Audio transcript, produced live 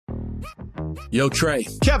Yo, Trey.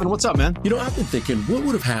 Kevin, what's up, man? I've been thinking, what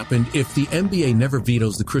would have happened if the NBA never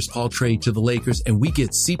vetoes the Chris Paul trade to the Lakers and we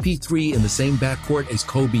get CP3 in the same backcourt as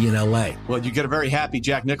Kobe in LA? Well, you get a very happy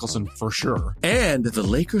Jack Nicholson for sure. And the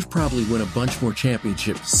Lakers probably win a bunch more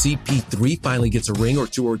championships. CP3 finally gets a ring or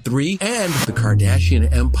 2 or 3, and the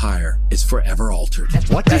Kardashian empire is forever altered.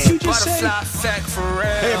 What did you just say?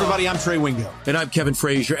 Hey, everybody, I'm Trey Wingo. And I'm Kevin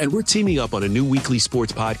Frazier, and we're teaming up on a new weekly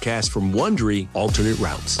sports podcast from Wondery, Alternate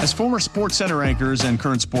Routes. As former Sports Center anchors and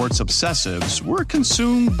current sports obsessives, we're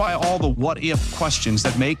consumed by all the what-if questions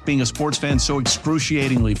that make being a sports fan so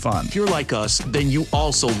excruciatingly fun. If you're like us, then you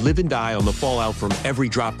also live and die on the fallout from every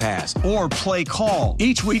drop pass. Or play call.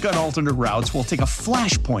 Each week on Alternate Routes, we'll take a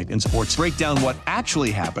flashpoint in sports, break down what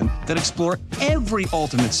actually happened, then explore every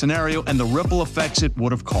alternate scenario and the ripple effects it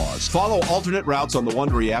would have caused. Follow Alternate Routes on the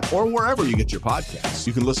Wondery app or wherever you get your podcasts.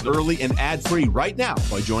 You can listen early and ad-free right now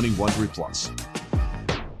by joining Wondery Plus.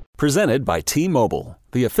 Presented by T-Mobile,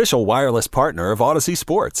 the official wireless partner of Odyssey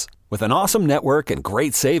Sports. With an awesome network and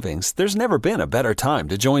great savings, there's never been a better time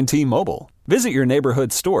to join T-Mobile. Visit your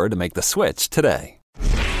neighborhood store to make the switch today.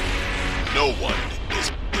 No one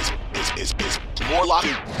is more locked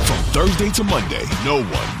in. From Thursday to Monday, no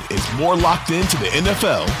one is more locked into the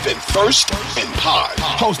NFL than First and Pod.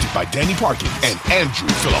 Hosted by Danny Parkins and Andrew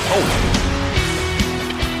Filippone.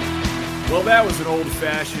 Well, that was an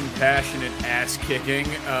old-fashioned, passionate ass-kicking.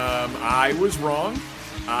 I was wrong.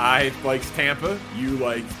 I liked Tampa. You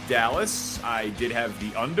liked Dallas. I did have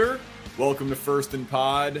the under. Welcome to First and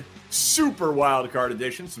Pod. Super wild card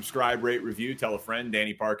edition. Subscribe, rate, review. Tell a friend.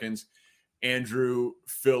 Danny Parkins, Andrew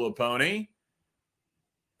Filippone.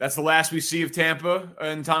 That's the last we see of Tampa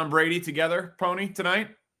and Tom Brady together, Pony,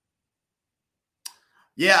 tonight?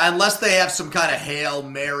 Yeah, unless they have some kind of Hail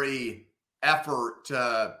Mary effort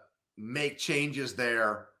to make changes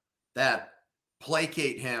there that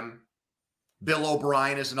placate him. Bill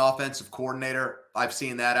O'Brien is an offensive coordinator. I've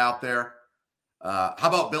seen that out there. How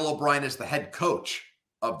about Bill O'Brien as the head coach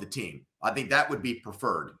of the team? I think that would be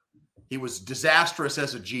preferred. He was disastrous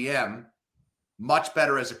as a GM, much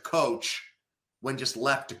better as a coach when just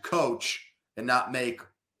left to coach and not make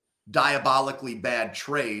diabolically bad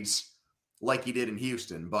trades like he did in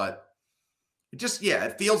Houston. But it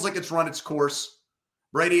feels like it's run its course.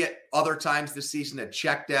 Brady at other times this season had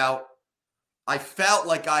checked out. I felt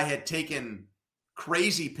like I had taken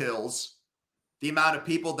crazy pills. The amount of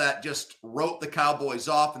people that just wrote the Cowboys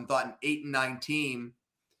off and thought an 8-9 team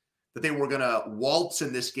that they were going to waltz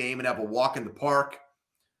in this game and have a walk in the park.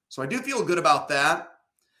 So I do feel good about that.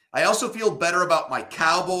 I also feel better about my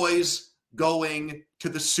Cowboys going to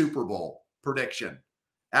the Super Bowl prediction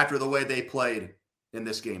after the way they played in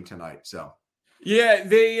this game tonight. So, yeah,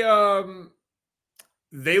 they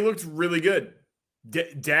looked really good.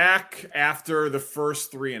 Dak, after the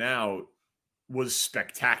first 3 and out, was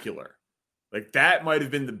spectacular. Like, that might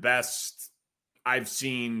have been the best I've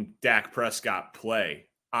seen Dak Prescott play,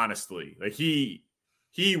 honestly. Like, he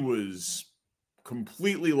was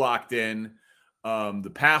completely locked in.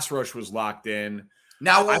 The pass rush was locked in.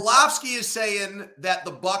 Now, Orlovsky is saying that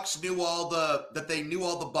the Bucs that they knew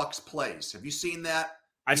all the Bucs plays. Have you seen that?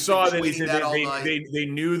 I saw that he said they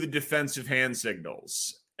knew the defensive hand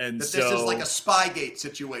signals. And that this is like a Spygate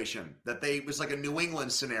situation, that it was like a New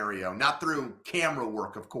England scenario, not through camera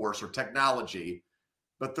work, of course, or technology,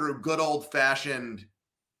 but through good old-fashioned.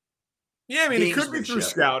 Yeah, I mean, it could be through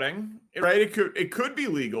scouting, right? It could be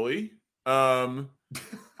legally. It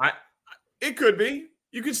could be.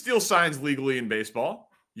 You could steal signs legally in baseball.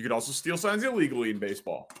 You could also steal signs illegally in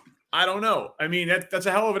baseball. I don't know. I mean, that's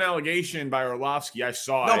a hell of an allegation by Orlovsky. I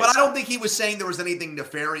saw it. No, but I don't think he was saying there was anything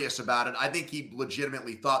nefarious about it. I think he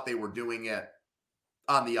legitimately thought they were doing it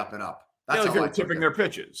on the up and up. That's like they were tipping their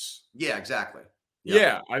pitches. Yeah, exactly. Yep.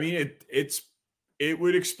 Yeah, I mean, it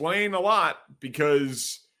would explain a lot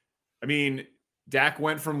because, I mean, Dak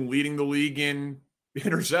went from leading the league in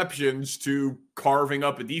interceptions to carving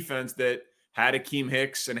up a defense that had Akeem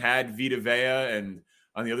Hicks and had Vita Vea, and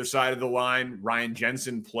on the other side of the line, Ryan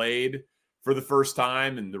Jensen played for the first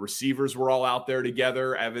time, and the receivers were all out there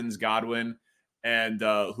together, Evans, Godwin, and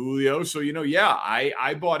Julio. So,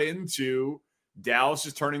 I bought into Dallas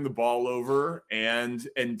is turning the ball over, and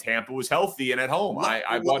Tampa was healthy and at home.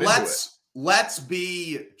 I bought into it. Let's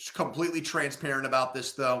be completely transparent about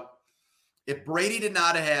this, though. If Brady did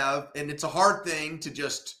not have, and it's a hard thing to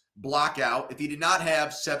just block out, if he did not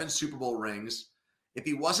have 7 Super Bowl rings, if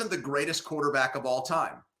he wasn't the greatest quarterback of all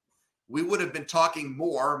time, we would have been talking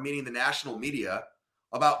more, meaning the national media,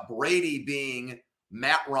 about Brady being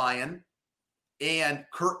Matt Ryan and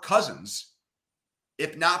Kirk Cousins,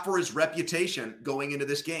 if not for his reputation going into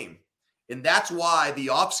this game. And that's why the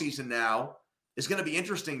offseason now is going to be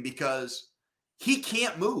interesting because he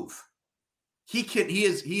can't move. He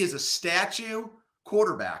is a statue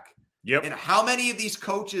quarterback. Yep. And how many of these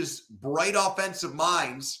coaches, bright offensive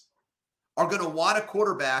minds, are going to want a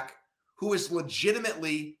quarterback who is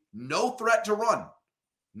legitimately no threat to run?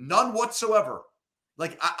 None whatsoever.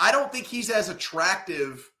 Like, I don't think he's as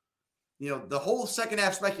attractive. The whole second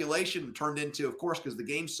half speculation turned into, of course, because the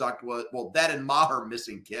game sucked, that and Maher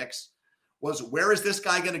missing kicks, was where is this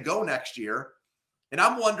guy going to go next year? And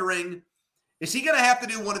I'm wondering, is he going to have to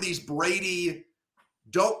do one of these Brady,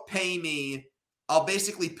 don't pay me, I'll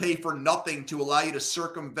basically pay for nothing to allow you to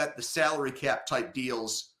circumvent the salary cap type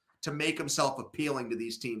deals to make himself appealing to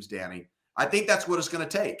these teams, Danny? I think that's what it's going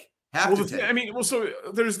to take. So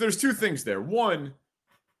there's two things there. One,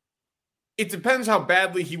 it depends how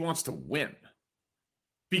badly he wants to win,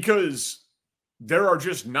 because there are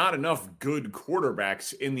just not enough good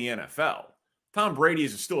quarterbacks in the NFL. Tom Brady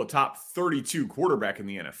is still a top 32 quarterback in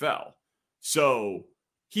the NFL. So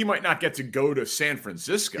he might not get to go to San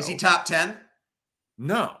Francisco. Is he top 10?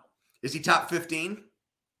 No. Is he top 15?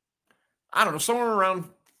 I don't know. Somewhere around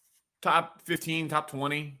top 15, top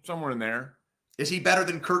 20, somewhere in there. Is he better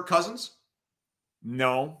than Kirk Cousins?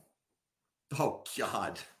 No. Oh,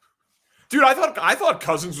 God. Dude, I thought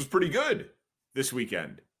Cousins was pretty good this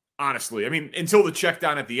weekend, honestly. I mean, until the check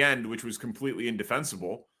down at the end, which was completely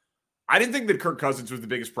indefensible. I didn't think that Kirk Cousins was the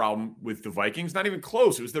biggest problem with the Vikings. Not even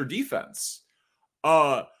close. It was their defense.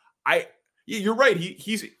 You're right.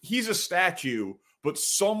 He's a statue, but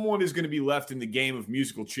someone is going to be left in the game of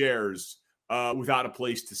musical chairs without a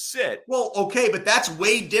place to sit. Well, okay, but that's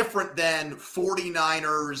way different than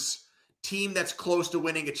 49ers, team that's close to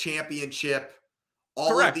winning a championship. All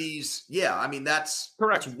Correct. Of these, that's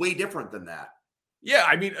correct. That's way different than that. Yeah,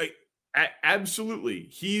 I mean, absolutely.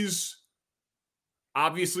 He's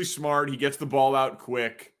obviously smart. He gets the ball out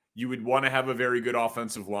quick. You would want to have a very good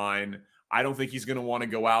offensive line. I don't think he's going to want to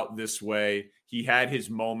go out this way. He had his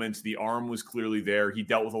moments. The arm was clearly there. He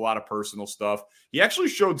dealt with a lot of personal stuff. He actually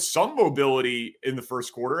showed some mobility in the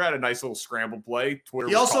first quarter, had a nice little scramble play.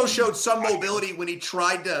 He also showed some mobility when he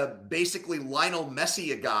tried to basically Lionel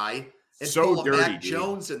Messi a guy and pull a Mac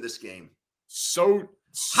Jones in this game. So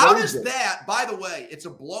how does that, by the way, it's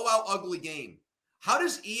a blowout, ugly game. How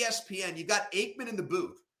does ESPN, you got Aikman in the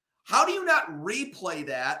booth, how do you not replay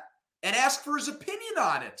that and ask for his opinion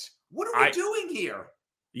on it? What are we doing here?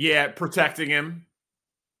 Yeah, protecting him.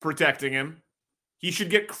 He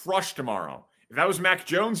should get crushed tomorrow. If that was Mac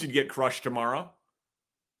Jones, he'd get crushed tomorrow.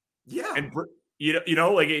 Yeah. And,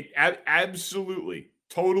 absolutely,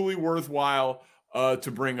 totally worthwhile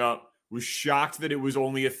to bring up. Was shocked that it was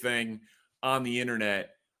only a thing on the internet.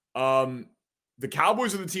 The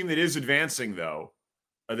Cowboys are the team that is advancing, though,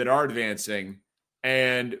 that are advancing.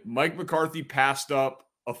 And Mike McCarthy passed up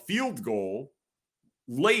a field goal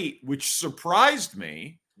late, which surprised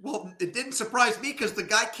me. Well, it didn't surprise me because the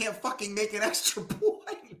guy can't fucking make an extra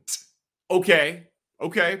point. Okay,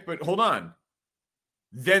 but hold on.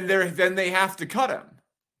 Then they have to cut him.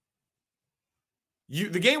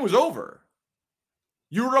 The game was over.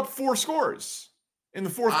 You were up 4 scores in the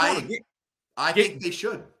fourth quarter. I think they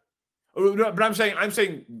should. But I'm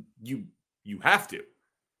saying you have to,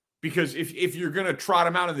 because if you're going to trot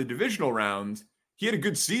him out in the divisional round, he had a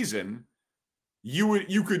good season.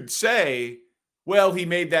 You could say, well, he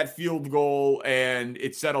made that field goal and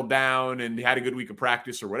it settled down and had a good week of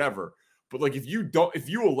practice or whatever. But like, if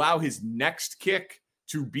you allow his next kick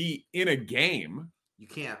to be in a game, you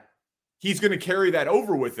can't. He's going to carry that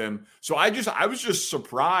over with him. So I was just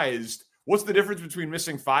surprised. What's the difference between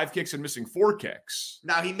missing 5 kicks and missing 4 kicks?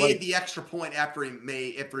 Now he made the extra point after he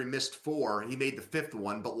missed 4. He made the 5th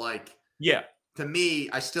one, but to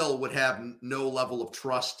me, I still would have no level of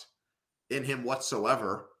trust in him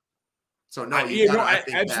whatsoever. So no,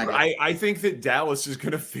 I think that Dallas is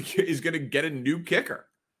going to get a new kicker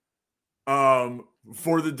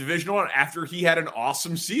for the divisional one after he had an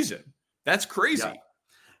awesome season. That's crazy. Yeah.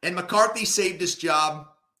 And McCarthy saved his job.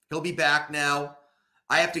 He'll be back now.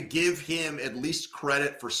 I have to give him at least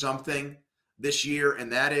credit for something this year,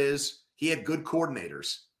 and that is he had good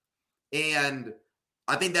coordinators. And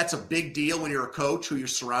I think that's a big deal when you're a coach who you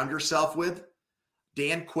surround yourself with.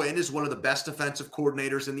 Dan Quinn is one of the best defensive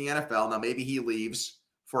coordinators in the NFL. Now, maybe he leaves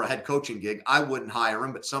for a head coaching gig. I wouldn't hire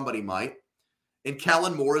him, but somebody might. And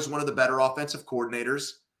Kellen Moore is one of the better offensive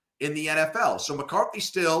coordinators in the NFL. So McCarthy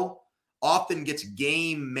still often gets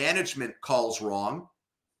game management calls wrong,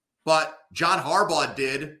 but John Harbaugh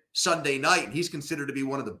did Sunday night, and he's considered to be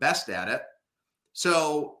one of the best at it.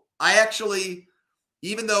 So I actually,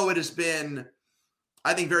 even though it has been,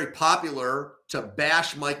 I think, very popular to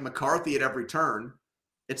bash Mike McCarthy at every turn,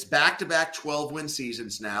 It's back-to-back 12-win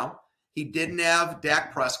seasons now. He didn't have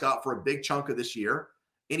Dak Prescott for a big chunk of this year,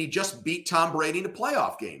 and he just beat Tom Brady in a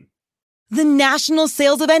playoff game. The national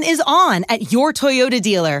sales event is on at your Toyota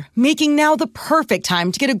dealer, making now the perfect time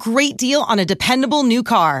to get a great deal on a dependable new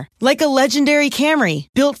car. Like a legendary Camry,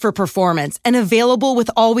 built for performance and available with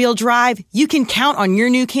all-wheel drive, you can count on your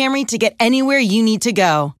new Camry to get anywhere you need to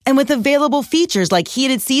go. And with available features like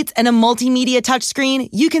heated seats and a multimedia touchscreen,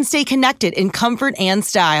 you can stay connected in comfort and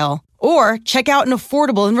style. Or check out an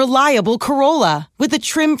affordable and reliable Corolla with a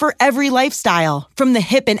trim for every lifestyle. From the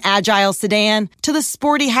hip and agile sedan to the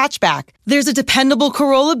sporty hatchback, there's a dependable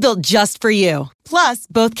Corolla built just for you. Plus,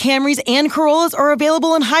 both Camrys and Corollas are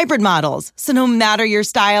available in hybrid models, so no matter your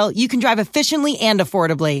style, you can drive efficiently and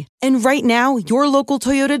affordably. And right now, your local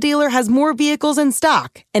Toyota dealer has more vehicles in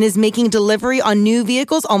stock and is making delivery on new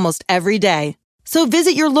vehicles almost every day. So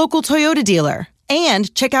visit your local Toyota dealer.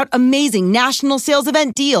 And check out amazing national sales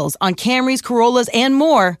event deals on Camrys, Corollas, and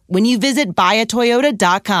more when you visit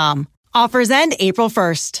buyatoyota.com. Offers end April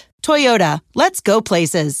 1st. Toyota, let's go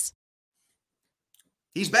places.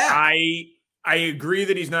 He's back. I agree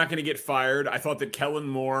that he's not going to get fired. I thought that Kellen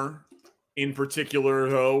Moore in particular,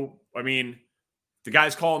 though, I mean, the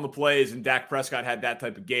guy's calling the plays and Dak Prescott had that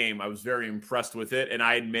type of game. I was very impressed with it. And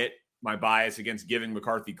I admit my bias against giving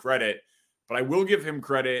McCarthy credit, but I will give him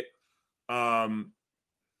credit.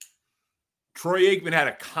 Troy Aikman had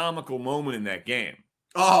a comical moment in that game.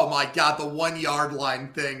 Oh my God, the 1 yard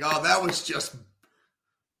line thing. Oh, that was just,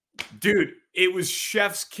 dude, it was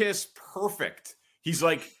chef's kiss perfect. He's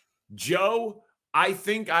like, Joe, I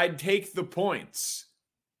think I'd take the points.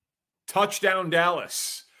 Touchdown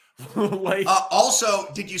Dallas. Also,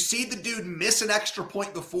 did you see the dude miss an extra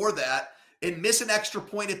point before that and miss an extra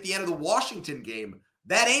point at the end of the Washington game?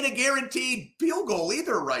 That ain't a guaranteed field goal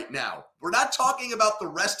either right now. We're not talking about the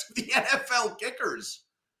rest of the NFL kickers.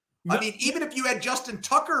 No. I mean, even if you had Justin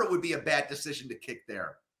Tucker, it would be a bad decision to kick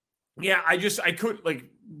there. Yeah, I couldn't, like,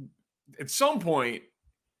 at some point,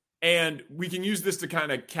 and we can use this to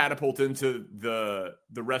kind of catapult into the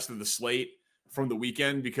rest of the slate from the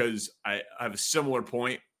weekend, because I have a similar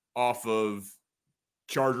point off of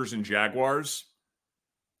Chargers and Jaguars.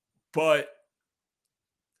 But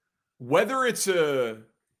whether it's a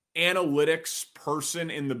analytics person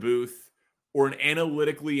in the booth or an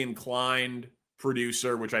analytically inclined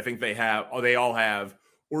producer, which I think they all have,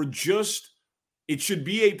 or just it should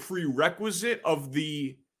be a prerequisite of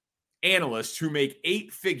the analysts who make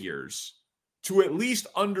 8 figures to at least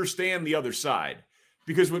understand the other side.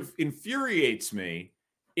 Because what infuriates me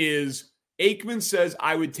is Aikman says,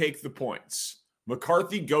 I would take the points.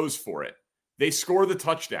 McCarthy goes for it. They score the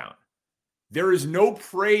touchdown. There is no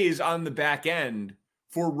praise on the back end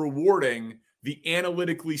for rewarding the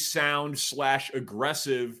analytically sound /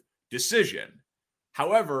 aggressive decision.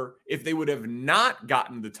 However, if they would have not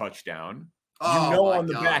gotten the touchdown, on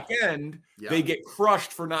the back end, they get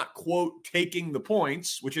crushed for not, quote, taking the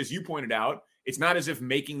points, which, as you pointed out, it's not as if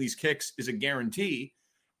making these kicks is a guarantee.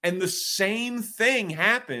 And the same thing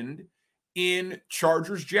happened in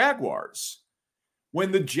Chargers-Jaguars.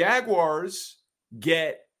 When the Jaguars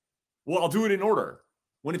I'll do it in order.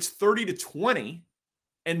 When it's 30-20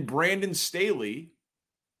 and Brandon Staley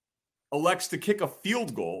elects to kick a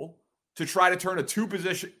field goal to try to turn a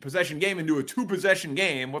 2-possession game into a 2-possession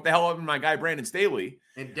game, what the hell happened to my guy Brandon Staley?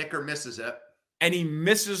 And Dicker misses it. And he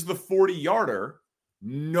misses the 40-yarder.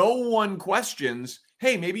 No one questions,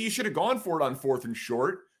 hey, maybe you should have gone for it on 4th and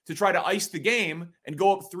short to try to ice the game and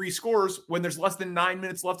go up 3 scores when there's less than 9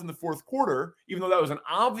 minutes left in the 4th quarter, even though that was an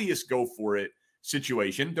obvious go for it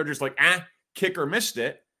situation. They're just like, kicker missed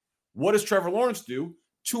it. What does Trevor Lawrence do?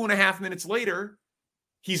 2.5 minutes later,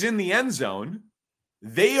 he's in the end zone.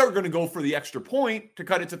 They are going to go for the extra point to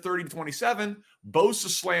cut it to 30-27. Bosa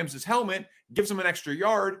slams his helmet, gives him an extra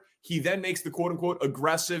yard. He then makes the quote-unquote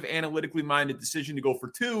aggressive, analytically minded decision to go for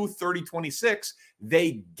 2, 30-26.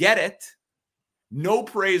 They get it. No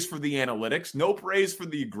praise for the analytics, no praise for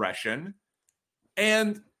the aggression.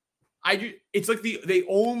 And it's like they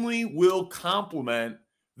only will compliment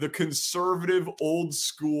the conservative, old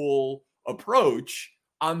school approach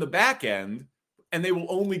on the back end, and they will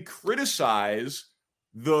only criticize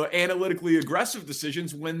the analytically aggressive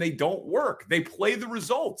decisions when they don't work. They play the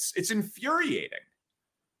results. It's infuriating.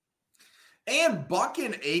 And Buck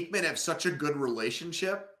and Aikman have such a good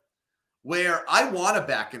relationship where I want a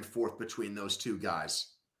back and forth between those two guys.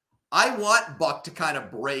 I want Buck to kind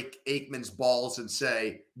of break Aikman's balls and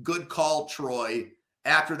say, good call, Troy,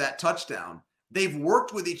 after that touchdown. They've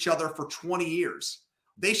worked with each other for 20 years.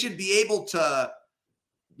 They should be able to,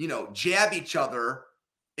 jab each other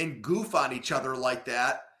and goof on each other like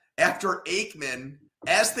that after Aikman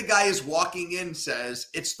as the guy is walking in, says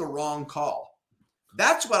it's the wrong call.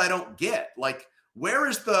 That's what I don't get. Like, where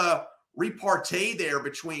is the repartee there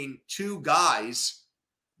between two guys?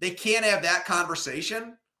 They can't have that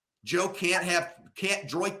conversation. Joe can't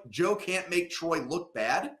make Troy look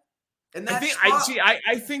bad. And that's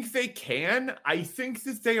I think they can. I think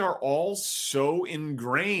that they are all so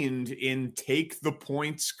ingrained in take the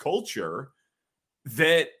points culture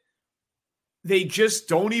that they just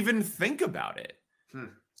don't even think about it.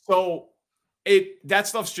 So that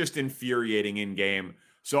stuff's just infuriating in game.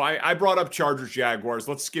 So I brought up Chargers Jaguars.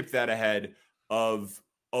 Let's skip that ahead of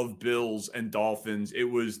Bills and Dolphins. It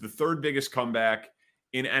was the third biggest comeback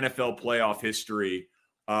in NFL playoff history.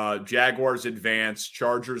 Jaguars advance,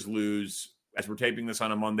 Chargers lose. As we're taping this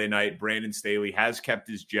on a Monday night, Brandon Staley has kept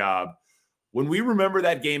his job. When we remember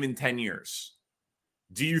that game in 10 years,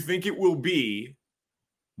 do you think it will be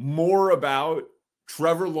more about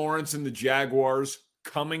Trevor Lawrence and the Jaguars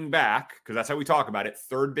coming back, because that's how we talk about it,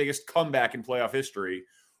 third biggest comeback in playoff history,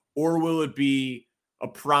 or will it be a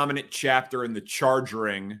prominent chapter in the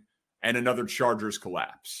Chargering and another Chargers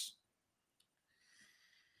collapse?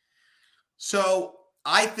 So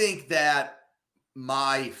I think that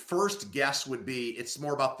my first guess would be it's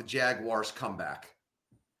more about the Jaguars comeback.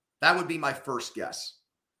 That would be my first guess,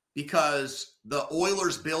 because the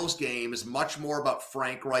Oilers-Bills game is much more about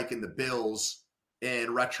Frank Reich and the Bills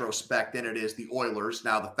in retrospect than it is the Oilers.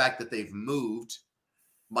 Now, the fact that they've moved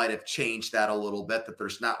might have changed that a little bit, that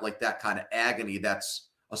there's not like that kind of agony that's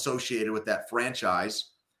associated with that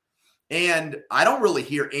franchise. And I don't really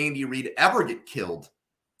hear Andy Reid ever get killed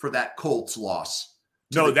for that Colts loss.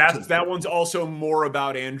 No, that one's also more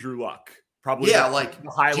about Andrew Luck. Probably. Yeah, like,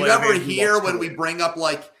 do you ever hear when we bring up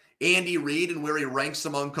like Andy Reid and where he ranks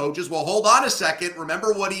among coaches? Well, hold on a second.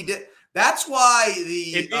 Remember what he did? That's why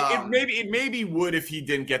it maybe would if he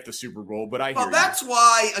didn't get the Super Bowl, but that's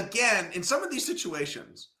why, again, in some of these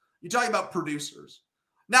situations, you're talking about producers.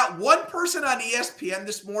 Now, one person on ESPN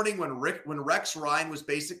this morning when Rex Ryan was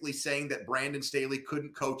basically saying that Brandon Staley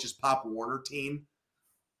couldn't coach his Pop Warner team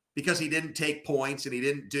because he didn't take points and he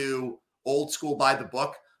didn't do old school by the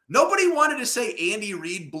book. Nobody wanted to say Andy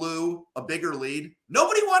Reid blew a bigger lead.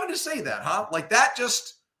 Nobody wanted to say that, huh? Like that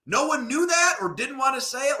just, no one knew that or didn't want to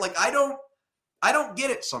say it. Like, I don't get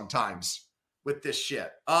it sometimes with this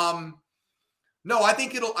shit. No, I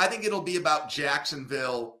think it'll be about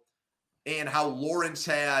Jacksonville and how Lawrence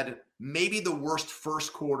had maybe the worst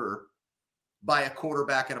first quarter by a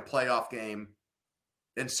quarterback in a playoff game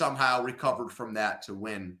and somehow recovered from that to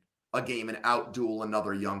win a game and outduel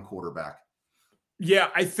another young quarterback. Yeah,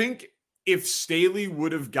 I think if Staley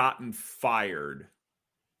would have gotten fired,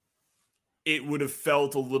 it would have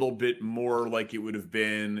felt a little bit more like it would have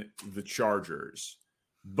been the Chargers.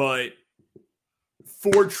 But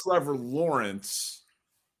for Trevor Lawrence,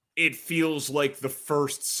 it feels like the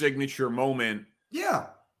first signature moment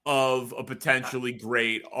of a potentially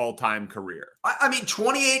great all-time career. I mean,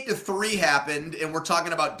 28-3 happened, and we're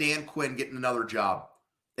talking about Dan Quinn getting another job.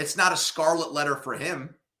 It's not a scarlet letter for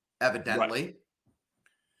him, evidently. Right.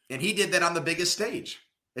 And he did that on the biggest stage.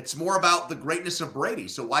 It's more about the greatness of Brady.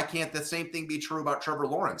 So why can't the same thing be true about Trevor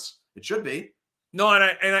Lawrence? It should be. No,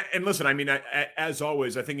 and listen, I mean, as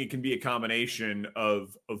always, I think it can be a combination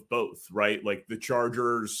of both, right? Like the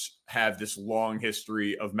Chargers have this long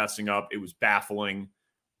history of messing up. It was baffling.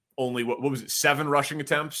 Only what was it? 7 rushing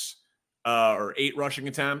attempts or 8 rushing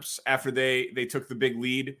attempts after they took the big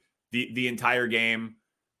lead the entire game.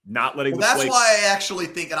 Not letting. Well, that's why I actually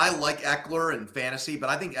think, and I like Eckler in fantasy, but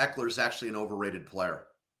I think Eckler is actually an overrated player.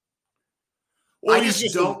 Well,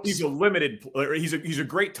 he's a limited player. He's a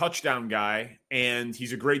great touchdown guy, and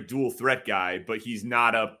he's a great dual threat guy, but he's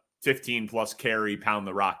not a 15+ carry pound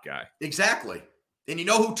the rock guy. Exactly. And you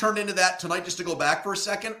know who turned into that tonight? Just to go back for a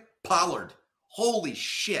second, Pollard. Holy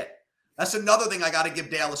shit! That's another thing I got to give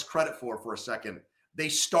Dallas credit for a second. They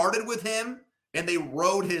started with him, and they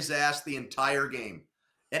rode his ass the entire game.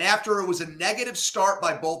 And after it was a negative start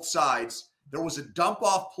by both sides, there was a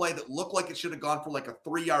dump-off play that looked like it should have gone for like a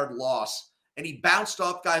 3-yard loss. And he bounced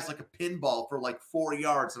off guys like a pinball for like 4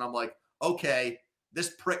 yards. And I'm like, okay,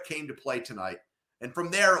 this prick came to play tonight. And from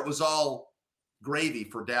there, it was all gravy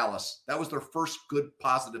for Dallas. That was their first good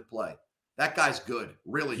positive play. That guy's good,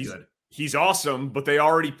 really good. He's awesome, but they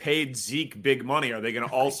already paid Zeke big money. Are they going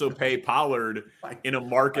to also pay Pollard in a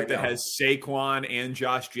market that has Saquon and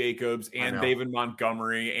Josh Jacobs and David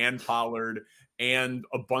Montgomery and Pollard and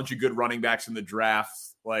a bunch of good running backs in the draft?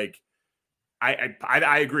 Like,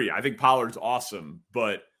 I agree. I think Pollard's awesome,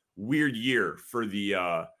 but weird year for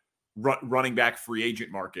the running back free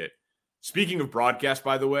agent market. Speaking of broadcast,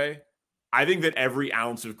 by the way, I think that every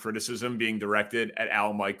ounce of criticism being directed at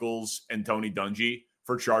Al Michaels and Tony Dungy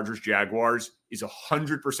for Chargers Jaguars is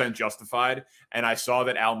 100% justified. And I saw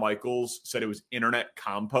that Al Michaels said it was internet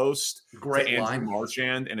compost Great to line. Andrew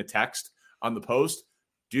Marchand in a text on the post.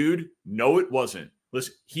 Dude, no, it wasn't.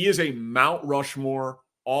 Listen, he is a Mount Rushmore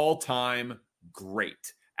all-time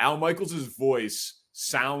great. Al Michaels' voice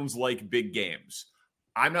sounds like big games.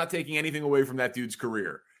 I'm not taking anything away from that dude's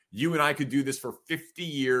career. You and I could do this for 50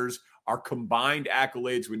 years. Our combined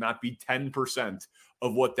accolades would not be 10%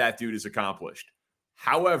 of what that dude has accomplished.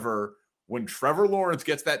 However, when Trevor Lawrence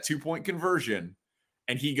gets that 2-point conversion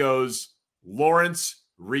and he goes, Lawrence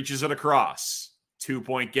reaches it across,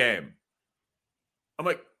 2-point game. I'm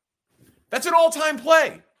like, that's an all-time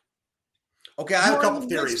play. Okay, I have a couple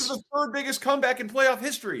theories. The third biggest comeback in playoff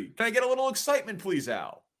history. Can I get a little excitement, please,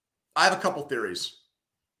 Al? I have a couple theories.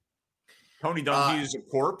 Tony Dungy is a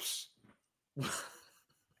corpse,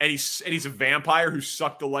 and he's a vampire who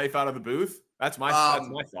sucked the life out of the booth. That's my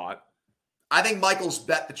thought. I think Michaels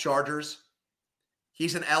bet the Chargers.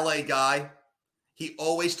 He's an LA guy. He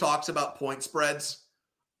always talks about point spreads.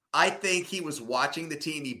 I think he was watching the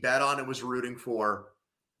team he bet on and was rooting for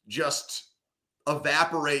just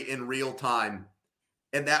evaporate in real time.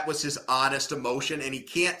 And that was his honest emotion. And he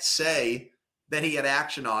can't say that he had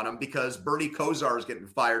action on him because Bernie Kosar is getting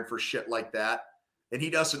fired for shit like that. And he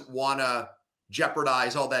doesn't want to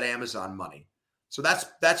jeopardize all that Amazon money. So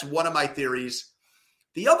that's one of my theories.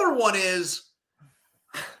 The other one is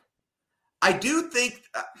I do think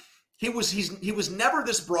he was never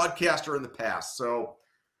this broadcaster in the past. So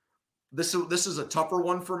this is a tougher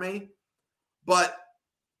one for me. But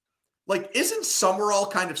like, isn't Summerall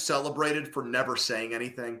kind of celebrated for never saying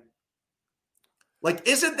anything? Like,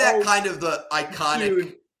 isn't that kind of the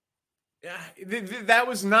iconic? Dude, that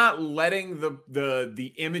was not letting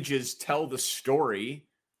the images tell the story.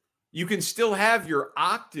 You can still have your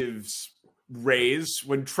octaves raised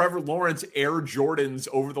when Trevor Lawrence Air Jordans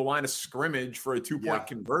over the line of scrimmage for a 2-point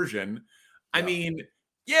conversion. I mean,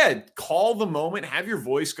 call the moment, have your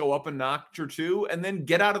voice go up a notch or two, and then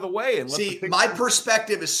get out of the way. And see, my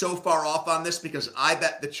perspective is so far off on this because I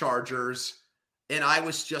bet the Chargers, and I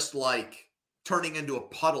was just like turning into a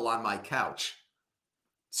puddle on my couch.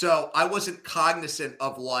 So I wasn't cognizant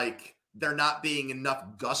of like there not being enough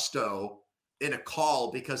gusto in a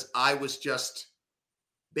call because I was just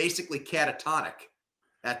basically catatonic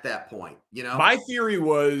at that point, you know? My theory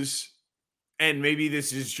was, and maybe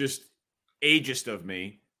this is just ageist of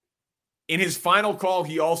me, in his final call,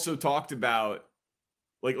 he also talked about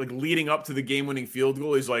like leading up to the game-winning field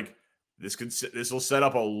goal. He's like, this will set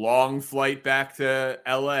up a long flight back to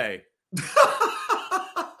LA.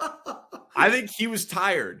 I think he was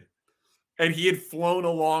tired and he had flown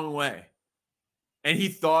a long way. And he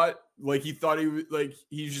thought he was like,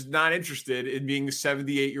 he's just not interested in being a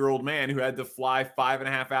 78-year-old man who had to fly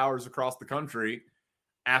 5.5 hours across the country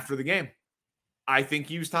after the game. I think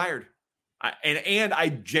he was tired. And I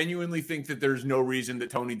genuinely think that there's no reason that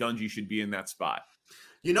Tony Dungy should be in that spot.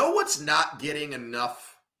 You know what's not getting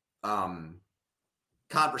enough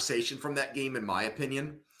conversation from that game, in my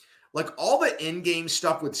opinion? Like, all the in-game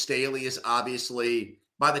stuff with Staley is obviously,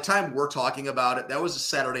 by the time we're talking about it, that was a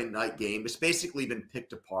Saturday night game. It's basically been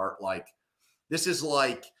picked apart. Like, this is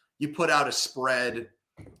like you put out a spread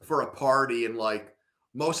for a party and like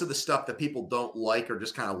most of the stuff that people don't like are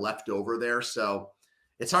just kind of left over there. So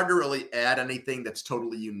it's hard to really add anything that's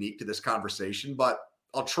totally unique to this conversation, but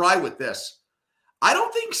I'll try with this. I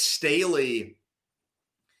don't think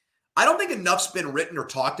enough's been written or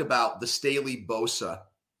talked about the Staley Bosa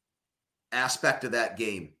aspect of that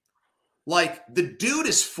game. Like, the dude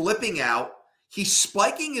is flipping out. He's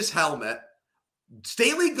spiking his helmet.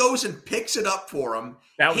 Staley goes and picks it up for him,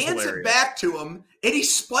 hands hilarious. It back to him, and he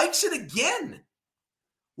spikes it again.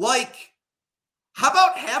 Like, how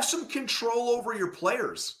about have some control over your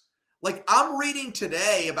players? Like, I'm reading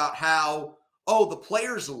today about how, the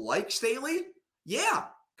players like Staley? Yeah,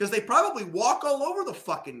 because they probably walk all over the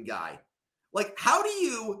fucking guy. Like, how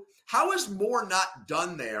is more not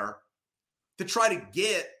done there to try to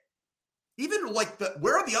get, even like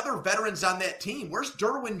where are the other veterans on that team? Where's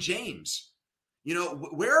Derwin James? You know,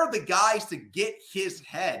 where are the guys to get his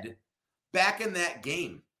head back in that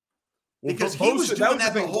game? Because he was doing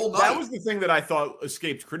that the whole night. That was the thing that I thought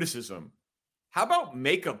escaped criticism. How about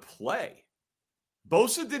make a play?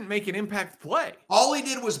 Bosa didn't make an impact play. All he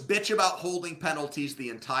did was bitch about holding penalties the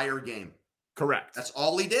entire game. Correct. That's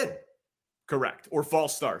all he did. Correct. Or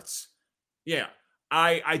false starts. Yeah.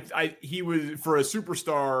 He was, for a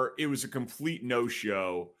superstar, it was a complete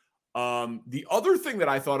no-show. The other thing that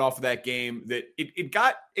I thought off of that game that it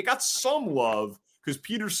got some love because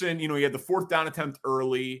Peterson, he had the 4th down attempt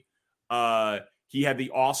early. He had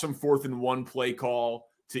the awesome 4th and 1 play call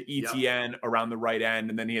to ETN around the right end,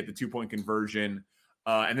 and then he had the 2-point conversion.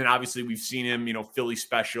 And then obviously we've seen him, Philly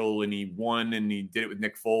special, and he won, and he did it with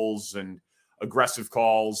Nick Foles and aggressive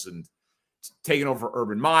calls and taking over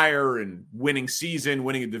Urban Meyer and winning season,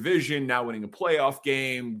 winning a division, now winning a playoff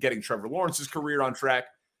game, getting Trevor Lawrence's career on track.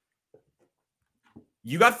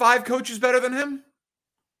 You got 5 coaches better than him?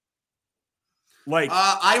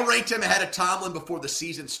 I ranked him ahead of Tomlin before the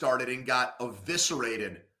season started and got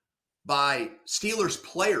eviscerated by Steelers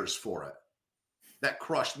players for it. That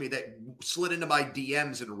crushed me, that slid into my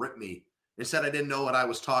DMs and ripped me and said I didn't know what I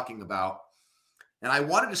was talking about. And I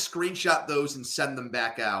wanted to screenshot those and send them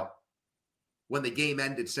back out when the game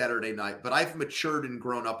ended Saturday night. But I've matured and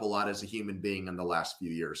grown up a lot as a human being in the last few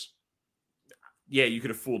years. Yeah, you could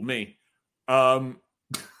have fooled me.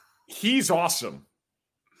 He's awesome.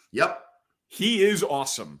 Yep. He is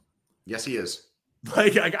awesome. Yes, he is.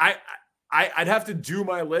 I'd have to do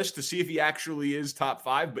my list to see if he actually is top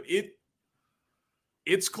 5, but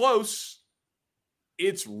it's close.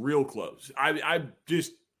 It's real close. I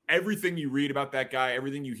just, everything you read about that guy,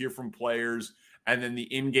 everything you hear from players, and then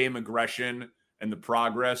the in-game aggression and the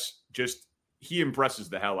progress, just, he impresses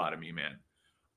the hell out of me, man.